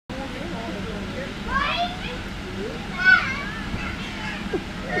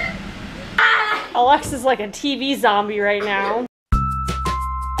Alexa's like a TV zombie right now.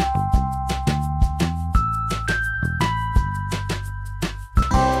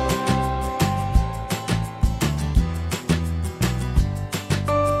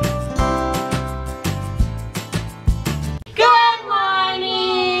 Good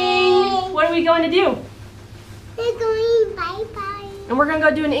morning! What are we going to do? We're going bye-bye. And we're going to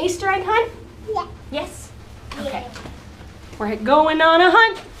go do an Easter egg hunt? Yeah. Yes? Okay. We're going on a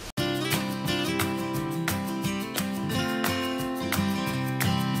hunt.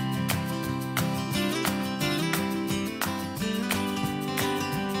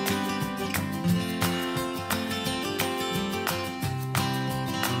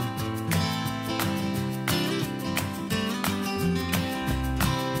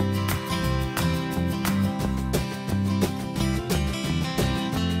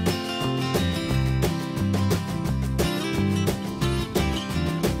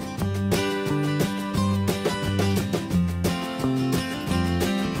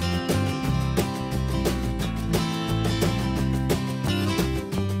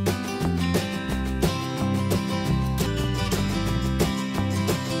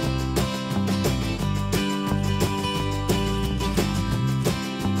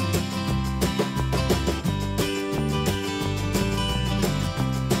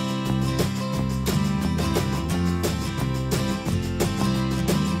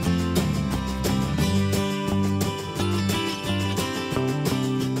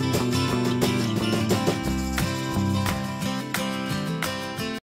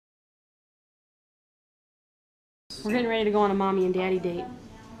 We're getting ready to go on a mommy and daddy date.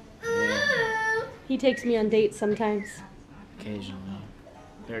 Yeah. He takes me on dates sometimes. Occasionally.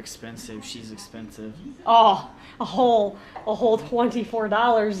 They're expensive. She's expensive. Oh, a whole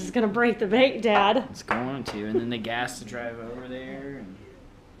 $24 is gonna break the bank, Dad. It's going to, and then the gas to drive over there. And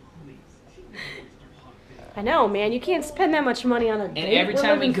I know, man. You can't spend that much money on a date. And every We're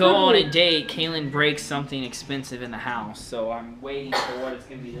time we living go on frugally. a date, Cailyn breaks something expensive in the house. So I'm waiting for what it's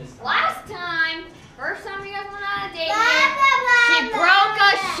gonna be this time. Last time, first time you guys went on a date, she broke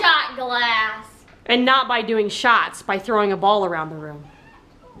a shot glass. And not by doing shots, by throwing a ball around the room.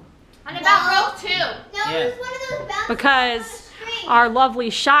 And about broke too. No, Yeah. it was one of those bouncy Because strings. our lovely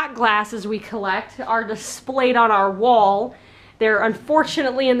shot glasses we collect are displayed on our wall. They're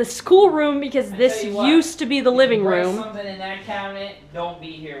unfortunately in the schoolroom because this tell you what, used to be the living Break room. something in that cabinet. Don't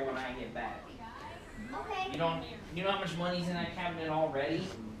be here when I get back. Okay. You know how much money's in that cabinet already?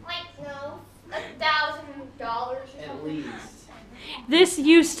 Like, no, $1,000 or At something. least. This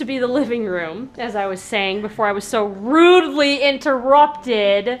used to be the living room, as I was saying before I was so rudely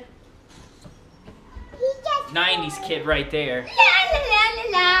interrupted. 90s kid right there. La, la,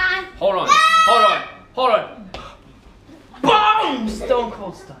 la, la. Hold on. Hold on. Hold on. Boom! Stone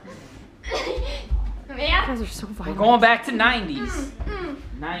cold stuff. You Yeah. guys are so We're violent. going back to 90s.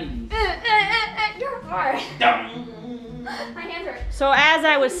 90s. You're hard. Dum. My hands hurt. So as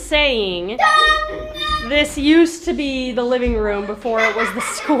I was saying, this used to be the living room before it was the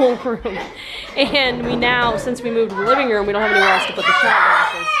schoolroom. And we now, since we moved to the living room, we don't have anywhere else to put the shot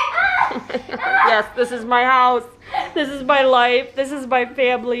glasses. Yes, this is my house. This is my life. This is my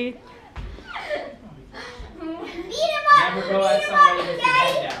family. Never go at somebody with your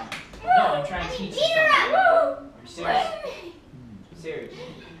head down. No, I'm trying to teach you something. I'm serious. I'm serious.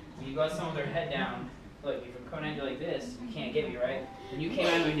 When you go at someone with their head down, look, if I'm coming at you like this, you can't get me, right? When you came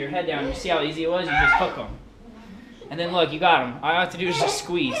at me with your head down, you see how easy it was? You just hook them. And then look, you got them. All I have to do is just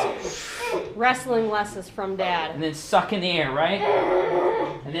squeeze. Wrestling lessons from Dad. And then suck in the air, right?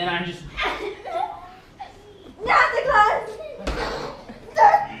 And then I just... Not the glass.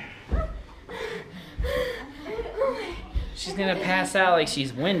 She's gonna pass out like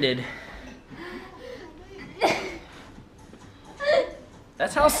she's winded.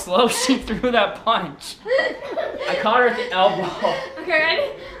 That's how slow she threw that punch. I caught her at the elbow. Okay,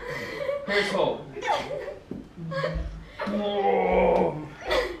 ready? Here's hope. Whoa.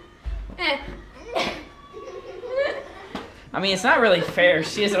 I mean, it's not really fair.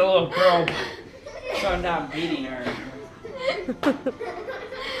 She is a little girl, so I'm not beating her.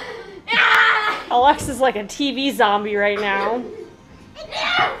 Alexa's like a TV zombie right now.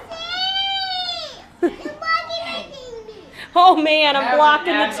 Oh man, I'm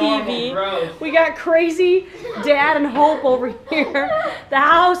blocking the TV. Growth. We got crazy Dad and Hope over here. The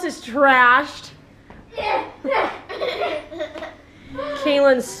house is trashed.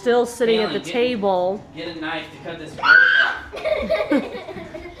 Cailyn's still sitting at the Cailyn, table. Get a knife to cut this growth off. Get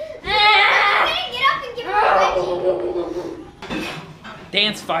up and give her a wedgie.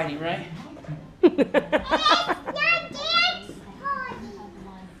 Dance fighting, right? Yes,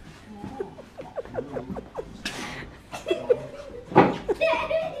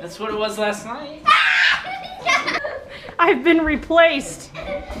 That's what it was last night. I've been replaced.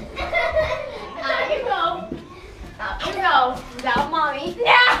 Here you go. Here you go. Without mommy.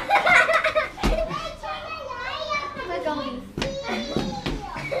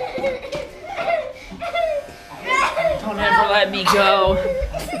 Don't ever let me go.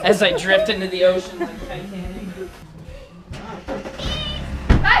 As I drift into the ocean like Titanic.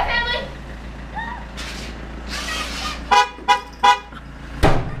 Bye, family.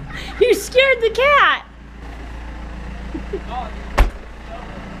 You scared the cat.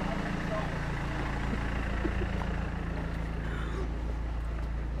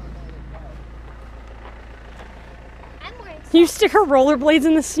 You stick her rollerblades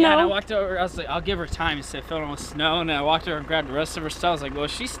in the snow? Yeah, and I walked over, I was like, I'll give her time instead of filling with snow. And then I walked over and grabbed the rest of her stuff. I was like, well,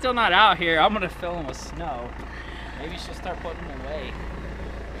 she's still not out here. I'm going to fill them with snow. Maybe she'll start putting them away.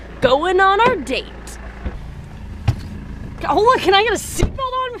 Going on our date. Hold on, can I get a seatbelt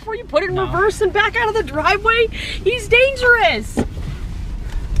on before you put it in reverse and back out of the driveway? He's dangerous.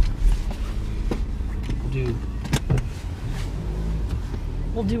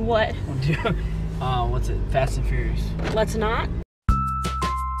 We'll do what? We'll do, what's it? Fast and Furious. Let's not.